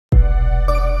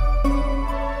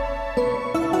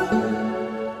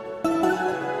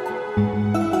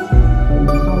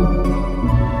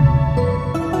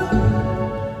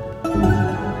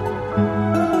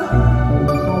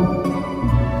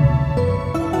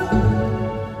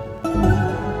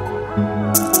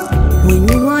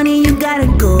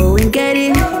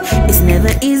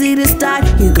never easy to start,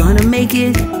 you're gonna make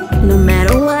it. No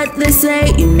matter what they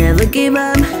say, you never give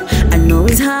up. I know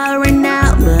it's hard right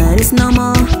now, but it's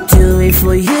normal. Do it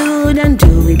for you, don't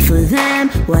do it for them.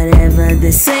 Whatever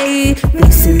they say,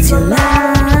 this is your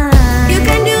life. You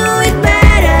can do it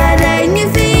better than you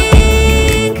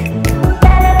think.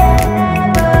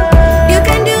 You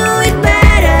can do it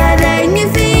better than you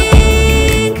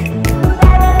think.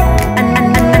 I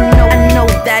know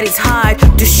that it's hard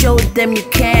to show them you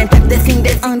can. They think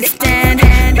they understand,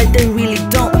 but they really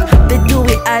don't. They do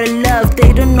it out of love,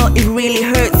 they don't know it really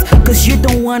hurts. Cause you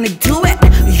don't wanna do it,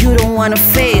 you don't wanna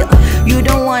fail, you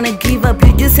don't wanna give up.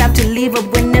 You just have to leave up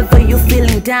whenever you're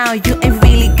feeling down. You ain't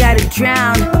really gotta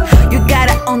drown, you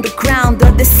gotta on the ground.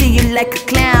 Though they see you like a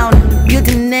clown, build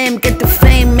a name, get the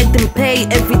fame, make them pay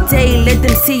every day. Let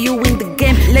them see you in the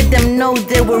game, let them know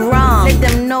they were wrong. Let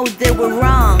them know they were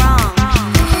wrong.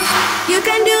 You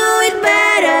can do it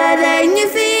better than you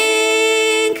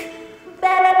think.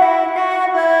 Better than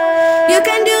ever. You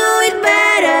can do it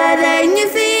better than you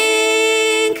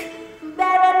think.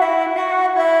 Better than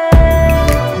ever.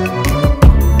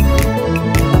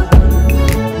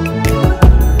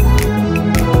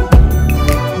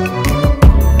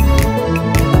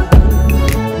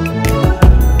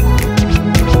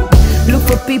 Look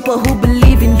for people who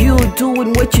believe in you,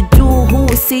 doing what you do, who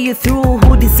will see you through,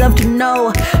 who deserve to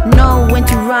know when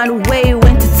to run away,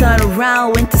 when to turn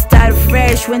around, when to start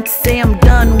afresh, when to say I'm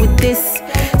done with this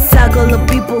cycle of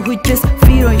people who just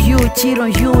feed on you, cheat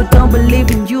on you, don't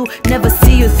believe in you, never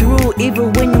see you through,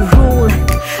 even when you rule.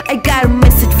 I got a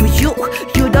message for you,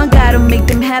 you don't gotta make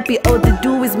them happy. All they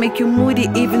do is make you moody,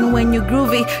 even when you're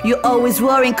groovy. You're always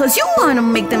worrying cause you wanna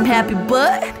make them happy,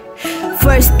 but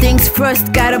first things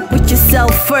first, gotta put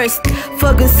yourself first.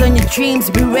 Focus on your dreams,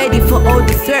 be ready for all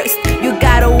the thirst. You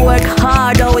gotta work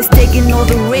hard, always taking all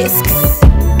the risks.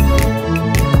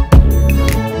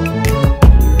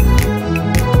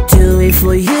 Do it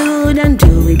for you, don't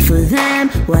do it for them.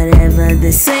 Whatever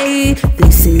they say,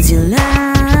 this is your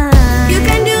life.